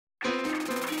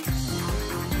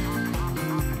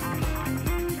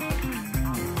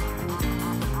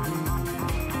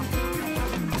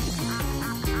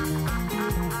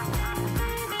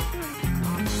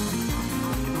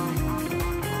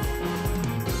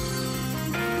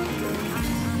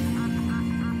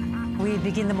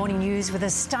begin the morning news with the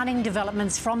stunning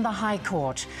developments from the High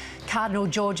Court. Cardinal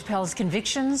George Pell's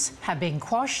convictions have been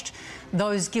quashed,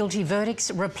 those guilty verdicts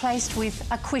replaced with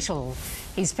acquittal.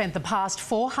 He spent the past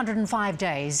 405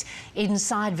 days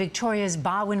inside Victoria's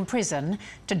Barwon prison.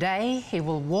 Today, he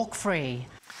will walk free.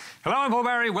 Hello, I'm Paul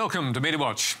Barry. Welcome to Media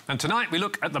Watch. And tonight we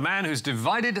look at the man who's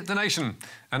divided the nation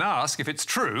and ask if it's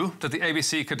true that the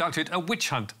ABC conducted a witch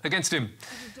hunt against him.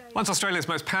 Once Australia's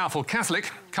most powerful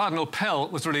Catholic, Cardinal Pell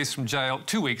was released from jail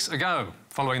 2 weeks ago,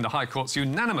 following the High Court's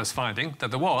unanimous finding that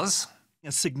there was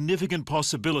a significant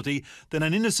possibility that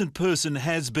an innocent person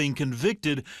has been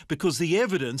convicted because the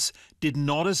evidence did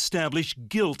not establish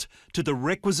guilt to the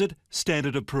requisite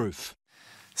standard of proof.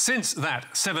 Since that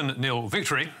 7-0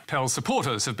 victory, Pell's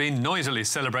supporters have been noisily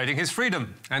celebrating his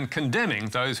freedom and condemning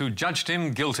those who judged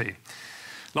him guilty.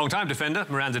 Long-time defender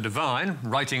Miranda Devine,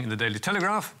 writing in the Daily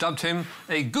Telegraph, dubbed him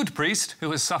a good priest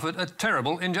who has suffered a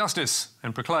terrible injustice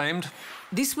and proclaimed,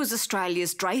 "This was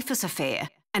Australia's Dreyfus affair,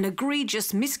 an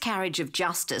egregious miscarriage of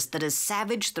justice that has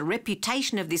savaged the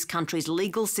reputation of this country's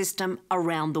legal system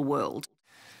around the world."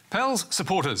 Pell's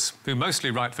supporters, who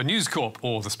mostly write for News Corp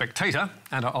or The Spectator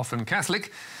and are often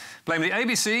Catholic, blame the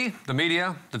ABC, the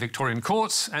media, the Victorian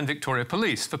courts and Victoria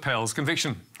Police for Pell's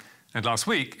conviction. And last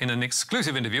week, in an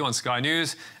exclusive interview on Sky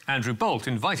News, Andrew Bolt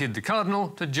invited the Cardinal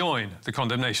to join the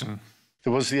condemnation.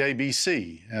 There was the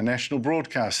ABC, our national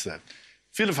broadcaster,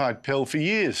 vilified Pell for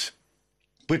years,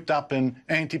 whipped up an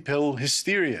anti-Pell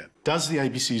hysteria. Does the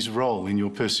ABC's role in your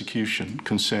persecution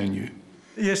concern you?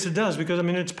 Yes, it does, because,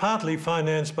 it's partly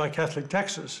financed by Catholic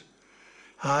taxes.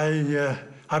 I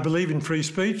believe in free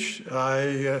speech.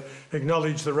 I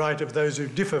acknowledge the right of those who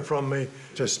differ from me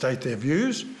to state their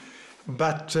views.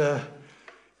 But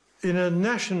in a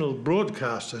national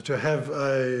broadcaster, to have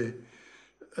an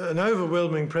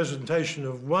overwhelming presentation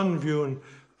of one view and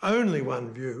only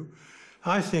one view,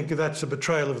 I think that's a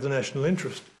betrayal of the national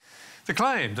interest. The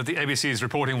claim that the ABC's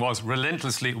reporting was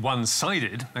relentlessly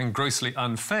one-sided and grossly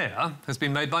unfair has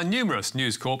been made by numerous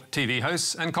News Corp TV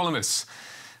hosts and columnists,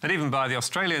 and even by the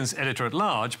Australian's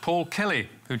editor-at-large, Paul Kelly,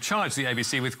 who charged the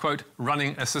ABC with, quote,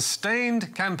 running a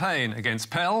sustained campaign against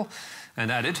Pell,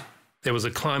 and added, "There was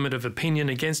a climate of opinion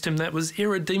against him that was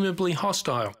irredeemably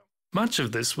hostile. Much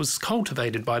of this was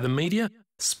cultivated by the media,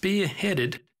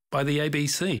 spearheaded by the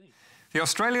ABC." The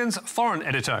Australian's foreign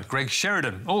editor, Greg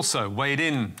Sheridan, also weighed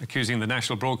in, accusing the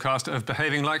national broadcaster of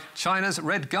behaving like China's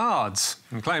Red Guards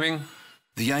and claiming,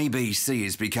 "The ABC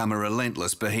has become a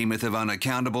relentless behemoth of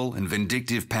unaccountable and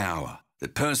vindictive power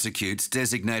that persecutes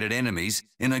designated enemies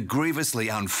in a grievously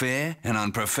unfair and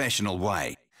unprofessional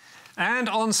way." And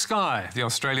on Sky, the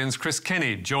Australian's Chris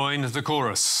Kenny joined the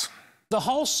chorus. The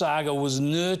whole saga was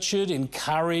nurtured,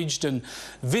 encouraged and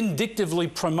vindictively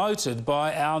promoted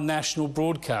by our national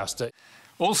broadcaster.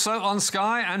 Also on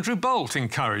Sky, Andrew Bolt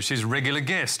encouraged his regular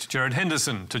guest, Gerard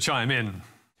Henderson, to chime in.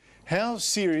 How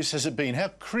serious has it been? How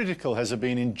critical has it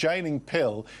been in jailing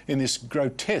Pell in this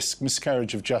grotesque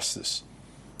miscarriage of justice?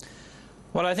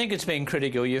 Well, I think it's been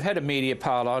critical. You've had a media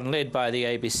pile on led by the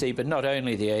ABC, but not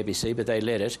only the ABC, but they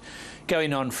led it,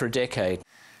 going on for a decade.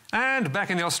 And back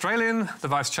in the Australian, the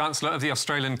Vice-Chancellor of the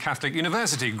Australian Catholic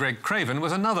University, Greg Craven,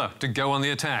 was another to go on the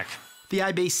attack. The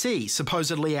ABC,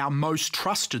 supposedly our most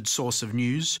trusted source of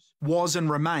news, was and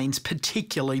remains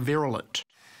particularly virulent.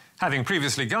 Having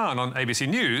previously gone on ABC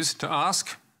News to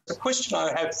ask, the question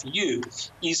I have for you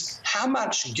is how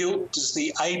much guilt does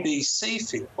the ABC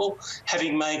feel,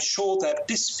 having made sure that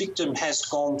this victim has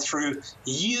gone through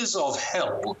years of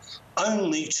hell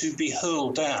only to be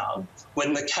hurled down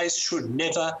when the case should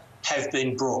never have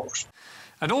been brought?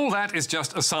 And all that is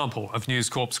just a sample of News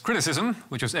Corp's criticism,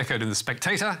 which was echoed in The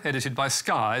Spectator, edited by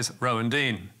Sky's Rowan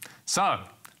Dean. So,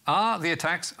 are the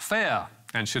attacks fair?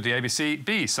 And should the ABC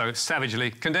be so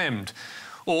savagely condemned?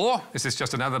 Or is this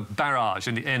just another barrage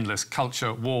in the endless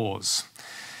culture wars?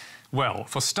 Well,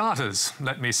 for starters,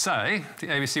 let me say, the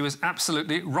ABC was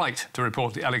absolutely right to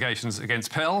report the allegations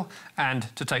against Pell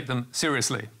and to take them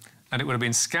seriously. And it would have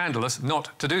been scandalous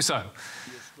not to do so.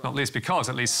 Not least because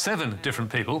at least 7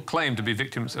 different people claimed to be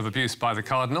victims of abuse by the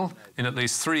Cardinal in at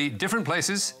least 3 different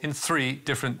places in 3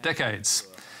 different decades.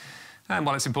 And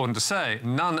while it's important to say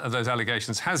none of those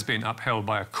allegations has been upheld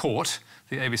by a court,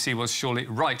 the ABC was surely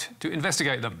right to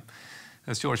investigate them.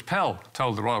 As George Pell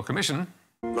told the Royal Commission,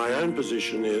 "My own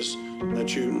position is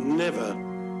that you never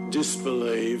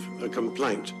disbelieve a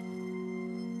complaint.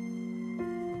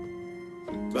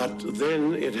 But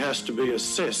then it has to be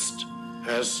assessed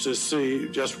as to see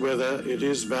just whether it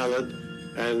is valid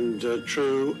and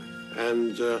true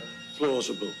and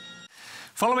plausible."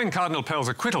 Following Cardinal Pell's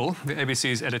acquittal, the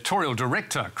ABC's editorial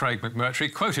director, Craig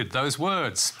McMurtry, quoted those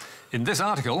words. In this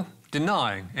article,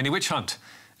 denying any witch hunt.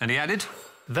 And he added,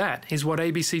 "That is what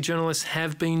ABC journalists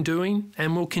have been doing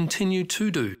and will continue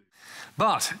to do."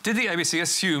 But did the ABC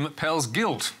assume Pell's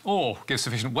guilt or give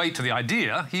sufficient weight to the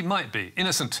idea he might be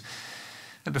innocent?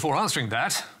 And before answering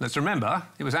that, let's remember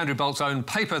it was Andrew Bolt's own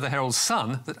paper, The Herald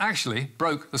Sun, that actually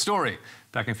broke the story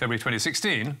back in February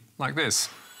 2016, like this.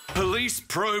 Police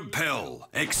probe Pell.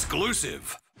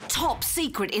 Exclusive. Top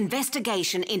secret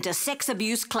investigation into sex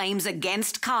abuse claims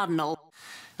against Cardinal.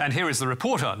 And here is the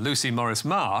reporter, Lucy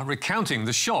Morris-Marr, recounting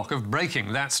the shock of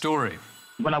breaking that story.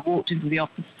 When I walked into the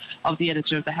office of the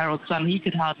editor of the Herald Sun, he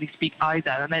could hardly speak either,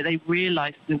 and they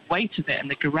realised the weight of it and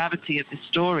the gravity of this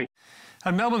story.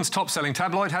 And Melbourne's top-selling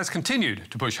tabloid has continued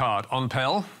to push hard on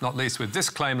Pell, not least with this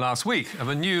claim last week of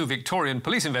a new Victorian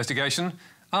police investigation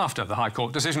after the High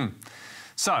Court decision.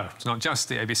 So it's not just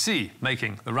the ABC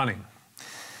making the running.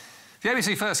 The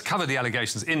ABC first covered the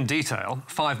allegations in detail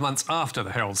 5 months after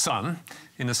the Herald Sun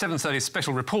in the 7:30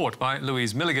 special report by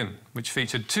Louise Milligan, which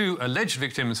featured 2 alleged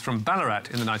victims from Ballarat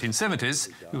in the 1970s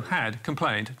who had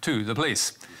complained to the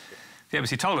police. The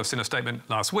ABC told us in a statement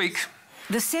last week,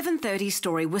 the 7:30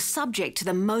 story was subject to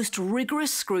the most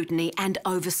rigorous scrutiny and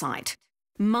oversight.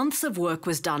 Months of work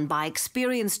was done by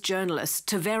experienced journalists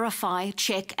to verify,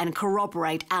 check and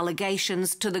corroborate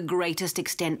allegations to the greatest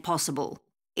extent possible.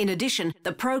 In addition,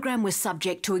 the program was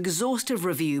subject to exhaustive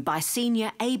review by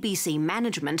senior ABC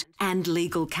management and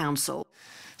legal counsel.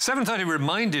 7:30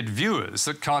 reminded viewers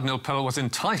that Cardinal Pell was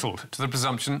entitled to the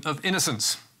presumption of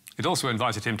innocence. It also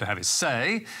invited him to have his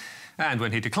say, and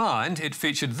when he declined, it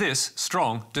featured this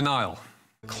strong denial.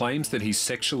 Claims that he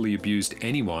sexually abused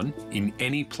anyone in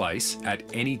any place at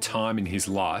any time in his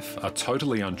life are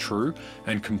totally untrue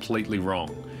and completely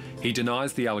wrong. He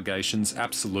denies the allegations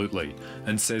absolutely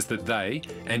and says that they,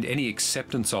 and any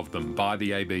acceptance of them by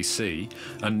the ABC,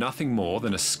 are nothing more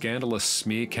than a scandalous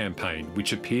smear campaign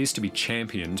which appears to be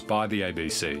championed by the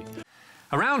ABC.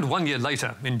 Around 1 year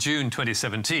later, in June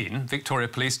 2017, Victoria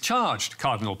Police charged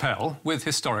Cardinal Pell with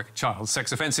historic child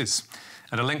sex offences,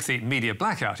 and a lengthy media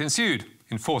blackout ensued,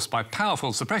 enforced by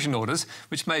powerful suppression orders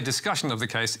which made discussion of the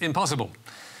case impossible.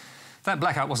 That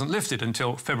blackout wasn't lifted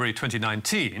until February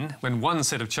 2019, when one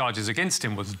set of charges against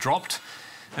him was dropped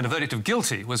and a verdict of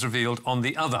guilty was revealed on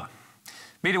the other.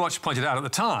 Media Watch pointed out at the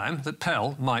time that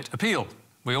Pell might appeal.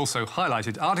 We also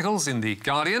highlighted articles in The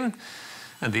Guardian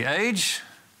and The Age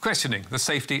questioning the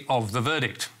safety of the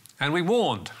verdict. And we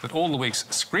warned that all the week's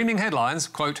screaming headlines,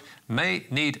 quote, may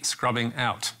need scrubbing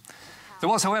out. There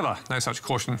was, however, no such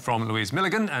caution from Louise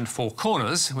Milligan and Four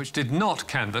Corners, which did not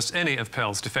canvass any of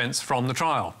Pell's defence from the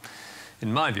trial.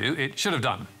 In my view, it should have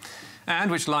done,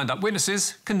 and which lined up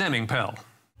witnesses condemning Pell.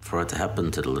 For it to happen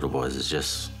to the little boys is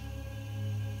just...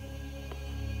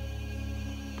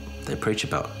 They preach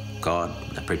about God,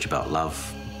 they preach about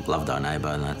love, love thy neighbour,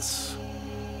 and that's...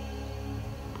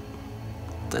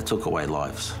 They took away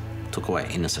lives, took away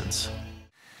innocence.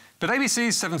 But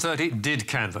ABC's 7:30 did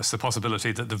canvass the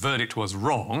possibility that the verdict was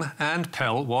wrong and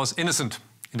Pell was innocent,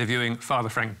 interviewing Father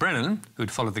Frank Brennan,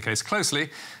 who'd followed the case closely,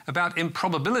 about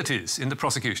improbabilities in the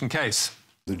prosecution case.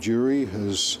 The jury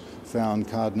has found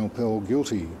Cardinal Pell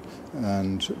guilty,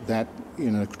 and that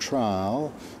in a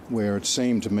trial where it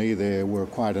seemed to me there were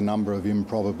quite a number of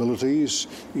improbabilities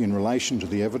in relation to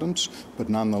the evidence, but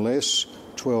nonetheless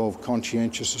 12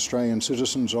 conscientious Australian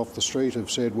citizens off the street have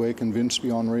said we're convinced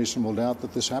beyond reasonable doubt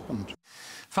that this happened.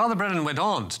 Father Brennan went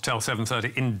on to tell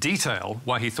 7:30 in detail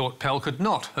why he thought Pell could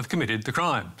not have committed the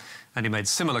crime, and he made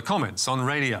similar comments on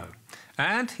radio.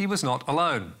 And he was not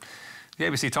alone. The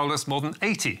ABC told us more than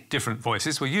 80 different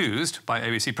voices were used by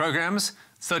ABC programmes,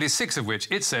 36 of which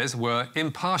it says were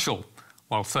impartial,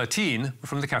 while 13 were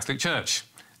from the Catholic Church.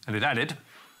 And it added,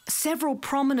 several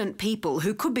prominent people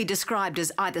who could be described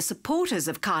as either supporters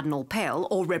of Cardinal Pell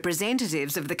or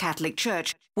representatives of the Catholic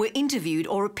Church were interviewed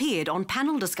or appeared on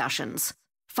panel discussions.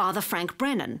 Father Frank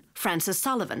Brennan, Francis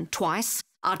Sullivan, twice,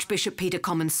 Archbishop Peter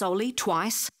Comensoli,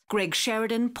 twice, Greg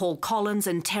Sheridan, Paul Collins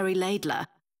and Terry Laidler.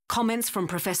 Comments from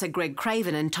Professor Greg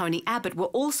Craven and Tony Abbott were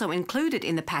also included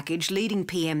in the package leading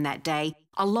PM that day,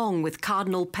 along with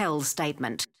Cardinal Pell's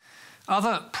statement.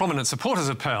 Other prominent supporters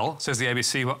of Pell, says the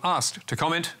ABC, were asked to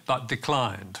comment but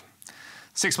declined.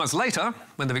 6 months later,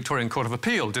 when the Victorian Court of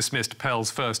Appeal dismissed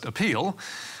Pell's first appeal,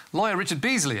 lawyer Richard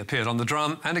Beasley appeared on the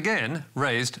drum and again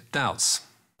raised doubts.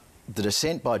 The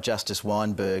dissent by Justice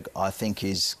Weinberg, I think,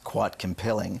 is quite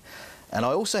compelling. And I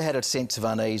also had a sense of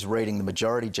unease reading the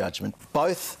majority judgment.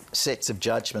 Both sets of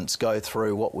judgments go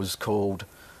through what was called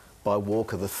by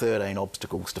Walker the 13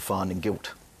 obstacles to finding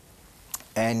guilt.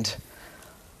 And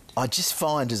I just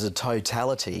find as a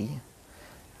totality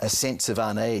a sense of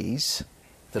unease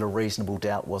that a reasonable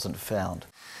doubt wasn't found.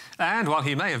 And while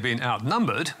he may have been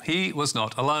outnumbered, he was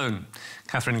not alone.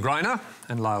 Catherine Greiner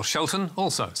and Lyle Shelton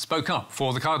also spoke up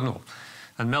for the Cardinal.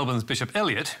 And Melbourne's Bishop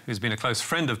Elliott, who's been a close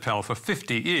friend of Pell for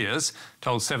 50 years,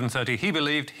 told 7:30 he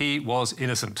believed he was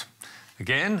innocent.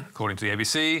 Again, according to the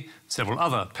ABC, several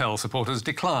other Pell supporters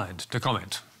declined to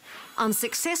comment.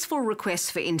 Unsuccessful requests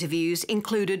for interviews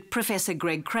included Professor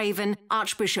Greg Craven,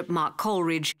 Archbishop Mark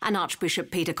Coleridge and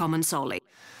Archbishop Peter Comensoli.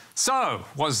 So,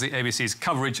 was the ABC's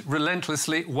coverage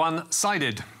relentlessly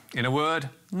one-sided? In a word,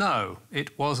 no,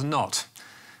 it was not.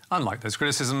 Unlike those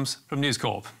criticisms from News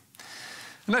Corp.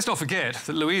 And let's not forget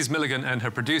that Louise Milligan and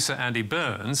her producer Andy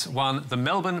Burns won the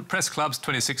Melbourne Press Club's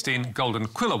 2016 Golden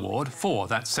Quill Award for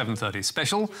that 7:30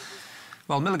 special,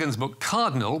 while Milligan's book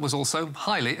Cardinal was also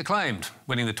highly acclaimed,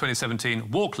 winning the 2017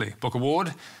 Walkley Book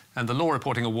Award and the Law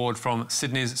Reporting Award from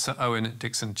Sydney's Sir Owen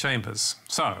Dixon Chambers.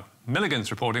 So, Milligan's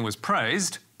reporting was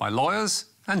praised by lawyers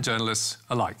and journalists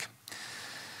alike.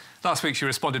 Last week she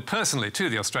responded personally to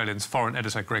the Australian's foreign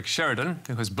editor Greg Sheridan,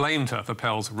 who has blamed her for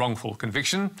Pell's wrongful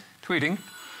conviction, tweeting,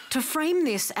 "To frame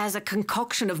this as a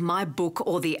concoction of my book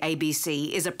or the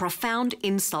ABC is a profound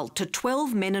insult to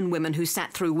 12 men and women who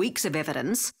sat through weeks of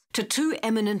evidence, to 2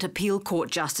 eminent appeal court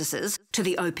justices, to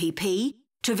the OPP,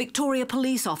 to Victoria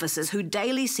police officers who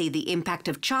daily see the impact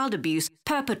of child abuse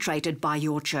perpetrated by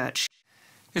your church."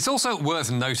 It's also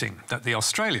worth noting that the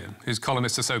Australian, whose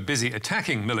columnists are so busy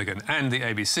attacking Milligan and the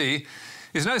ABC,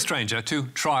 is no stranger to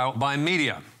trial by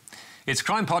media. Its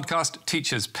crime podcast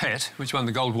Teacher's Pet, which won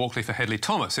the Gold Walkley for Hedley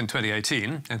Thomas in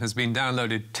 2018 and has been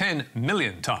downloaded 10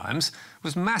 million times,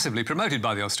 was massively promoted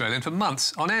by the Australian for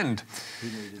months on end.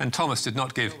 And Thomas did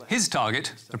not give his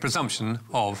target the presumption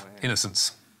of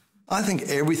innocence. I think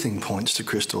everything points to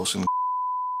Chris Dawson.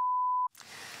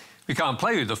 We can't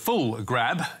play you the full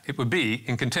grab. It would be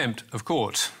in contempt of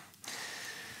court.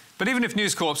 But even if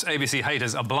News Corp's ABC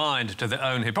haters are blind to their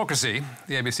own hypocrisy,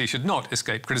 the ABC should not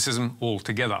escape criticism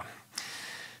altogether.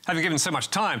 Having given so much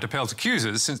time to Pell's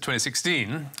accusers since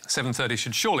 2016, 7:30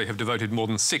 should surely have devoted more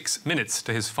than 6 minutes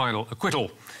to his final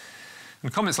acquittal.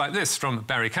 And comments like this from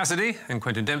Barry Cassidy and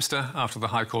Quentin Dempster after the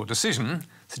High Court decision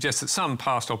suggest that some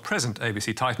past or present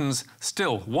ABC titans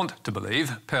still want to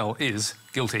believe Pell is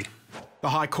guilty. The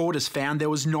High Court has found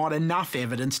there was not enough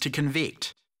evidence to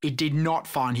convict. It did not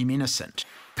find him innocent.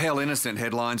 Pell innocent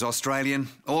headlines Australian.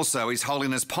 Also, His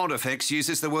Holiness Pontifex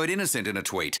uses the word innocent in a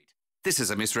tweet. This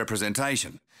is a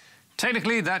misrepresentation.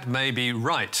 Technically, that may be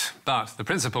right, but the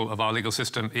principle of our legal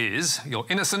system is you're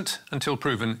innocent until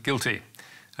proven guilty.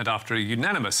 And after a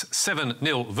unanimous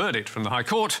 7-0 verdict from the High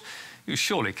Court, you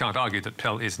surely can't argue that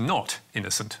Pell is not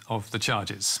innocent of the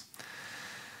charges.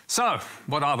 So,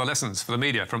 what are the lessons for the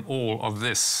media from all of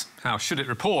this? How should it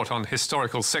report on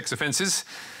historical sex offences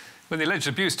when the alleged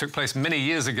abuse took place many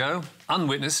years ago,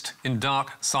 unwitnessed, in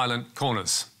dark, silent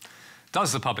corners?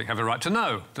 Does the public have a right to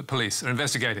know that police are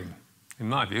investigating? In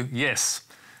my view, yes.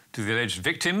 Do the alleged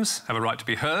victims have a right to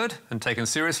be heard and taken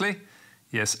seriously?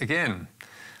 Yes, again.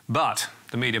 But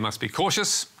the media must be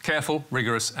cautious, careful,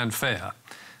 rigorous and fair.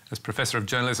 As Professor of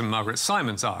Journalism Margaret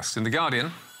Simons asks in The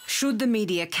Guardian, should the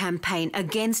media campaign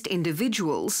against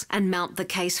individuals and mount the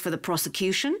case for the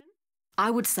prosecution?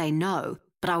 I would say no,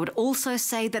 but I would also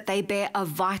say that they bear a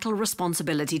vital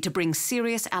responsibility to bring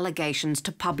serious allegations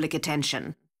to public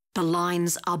attention. The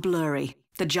lines are blurry,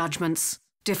 the judgments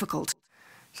difficult.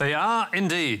 They are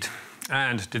indeed.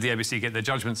 And did the ABC get their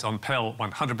judgments on Pell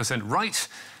 100% right?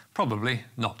 Probably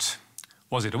not.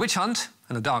 Was it a witch hunt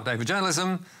and a dark day for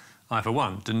journalism? I, for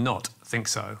one, do not think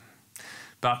so.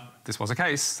 But this was a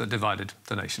case that divided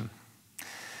the nation.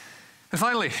 And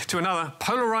finally, to another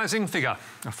polarising figure,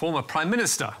 a former Prime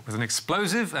Minister with an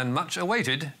explosive and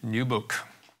much-awaited new book.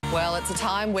 Well, it's a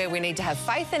time where we need to have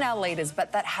faith in our leaders,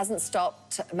 but that hasn't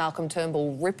stopped Malcolm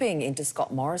Turnbull ripping into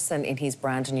Scott Morrison in his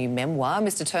brand new memoir.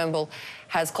 Mr Turnbull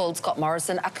has called Scott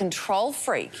Morrison a control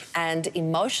freak and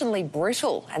emotionally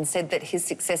brittle and said that his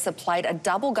successor played a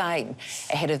double game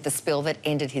ahead of the spill that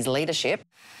ended his leadership.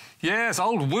 Yes,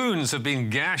 old wounds have been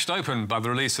gashed open by the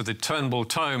release of the Turnbull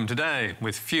tome today,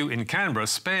 with few in Canberra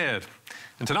spared.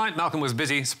 And tonight, Malcolm was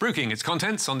busy spruiking its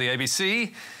contents on the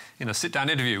ABC in a sit-down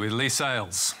interview with Lee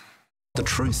Sales. The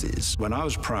truth is, when I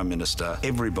was Prime Minister,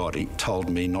 everybody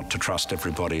told me not to trust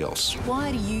everybody else.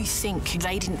 Why do you think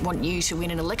they didn't want you to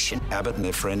win an election? Abbott and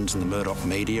their friends in the Murdoch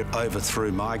media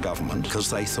overthrew my government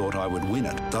because they thought I would win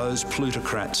it. Those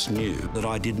plutocrats knew that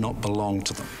I did not belong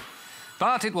to them.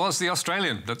 But it was the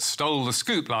Australian that stole the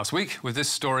scoop last week with this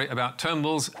story about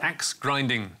Turnbull's axe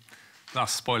grinding,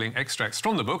 thus spoiling extracts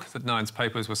from the book that Nine's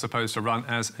papers were supposed to run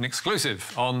as an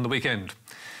exclusive on the weekend.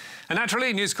 And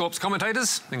naturally, News Corp's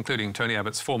commentators, including Tony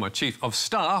Abbott's former Chief of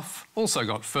Staff, also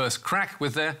got first crack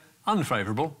with their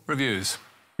unfavourable reviews.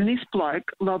 And this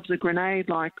bloke lobs a grenade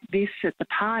like this at the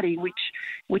party,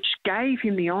 which gave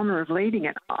him the honour of leading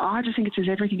it. I just think it says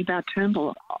everything about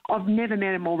Turnbull. I've never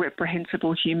met a more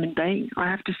reprehensible human being. I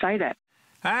have to say that.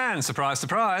 And surprise,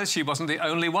 surprise, she wasn't the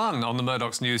only one on the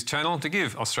Murdoch's news channel to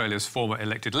give Australia's former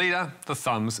elected leader the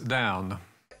thumbs down.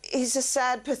 He's a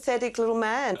sad, pathetic little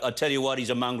man. I tell you what,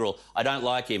 he's a mongrel. I don't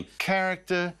like him.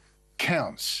 Character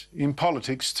counts in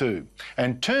politics too,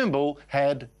 and Turnbull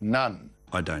had none.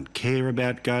 I don't care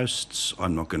about ghosts.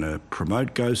 I'm not going to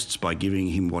promote ghosts by giving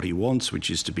him what he wants, which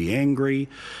is to be angry.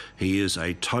 He is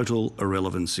a total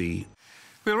irrelevancy.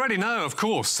 We already know, of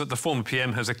course, that the former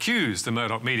PM has accused the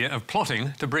Murdoch media of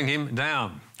plotting to bring him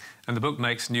down. And the book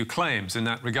makes new claims in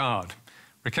that regard.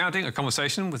 Recounting a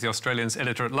conversation with the Australian's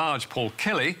editor-at-large, Paul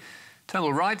Kelly,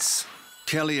 Turnbull writes...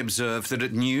 Kelly observed that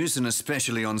at News, and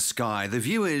especially on Sky, the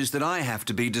view is that I have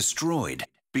to be destroyed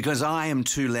because I am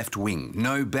too left-wing,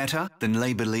 no better than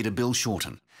Labor leader Bill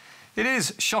Shorten. It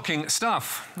is shocking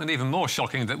stuff, and even more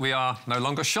shocking that we are no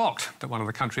longer shocked that one of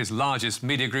the country's largest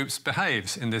media groups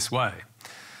behaves in this way.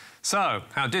 So,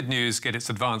 how did News get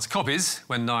its advance copies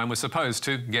when Nine was supposed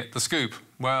to get the scoop?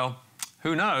 Well,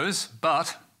 who knows,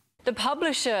 but... The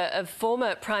publisher of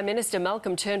former Prime Minister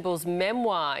Malcolm Turnbull's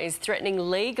memoir is threatening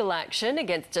legal action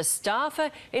against a staffer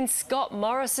in Scott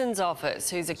Morrison's office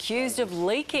who's accused of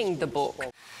leaking the book.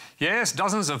 Yes,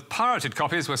 dozens of pirated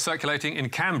copies were circulating in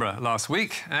Canberra last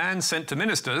week and sent to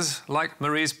ministers like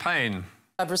Marise Payne.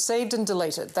 I've received and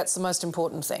deleted. That's the most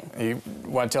important thing. You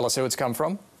won't tell us who it's come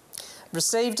from?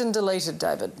 Received and deleted,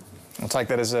 David. I'll take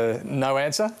that as a no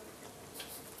answer.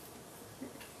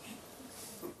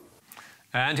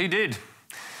 And he did.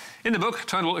 In the book,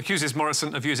 Turnbull accuses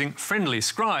Morrison of using friendly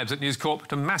scribes at News Corp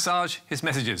to massage his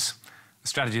messages, a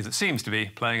strategy that seems to be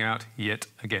playing out yet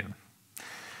again.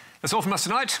 That's all from us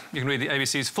tonight. You can read the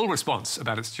ABC's full response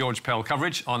about its George Pell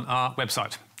coverage on our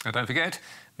website. And don't forget,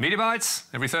 Media Bites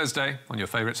every Thursday on your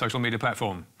favourite social media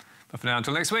platform. But for now,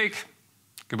 until next week,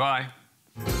 goodbye.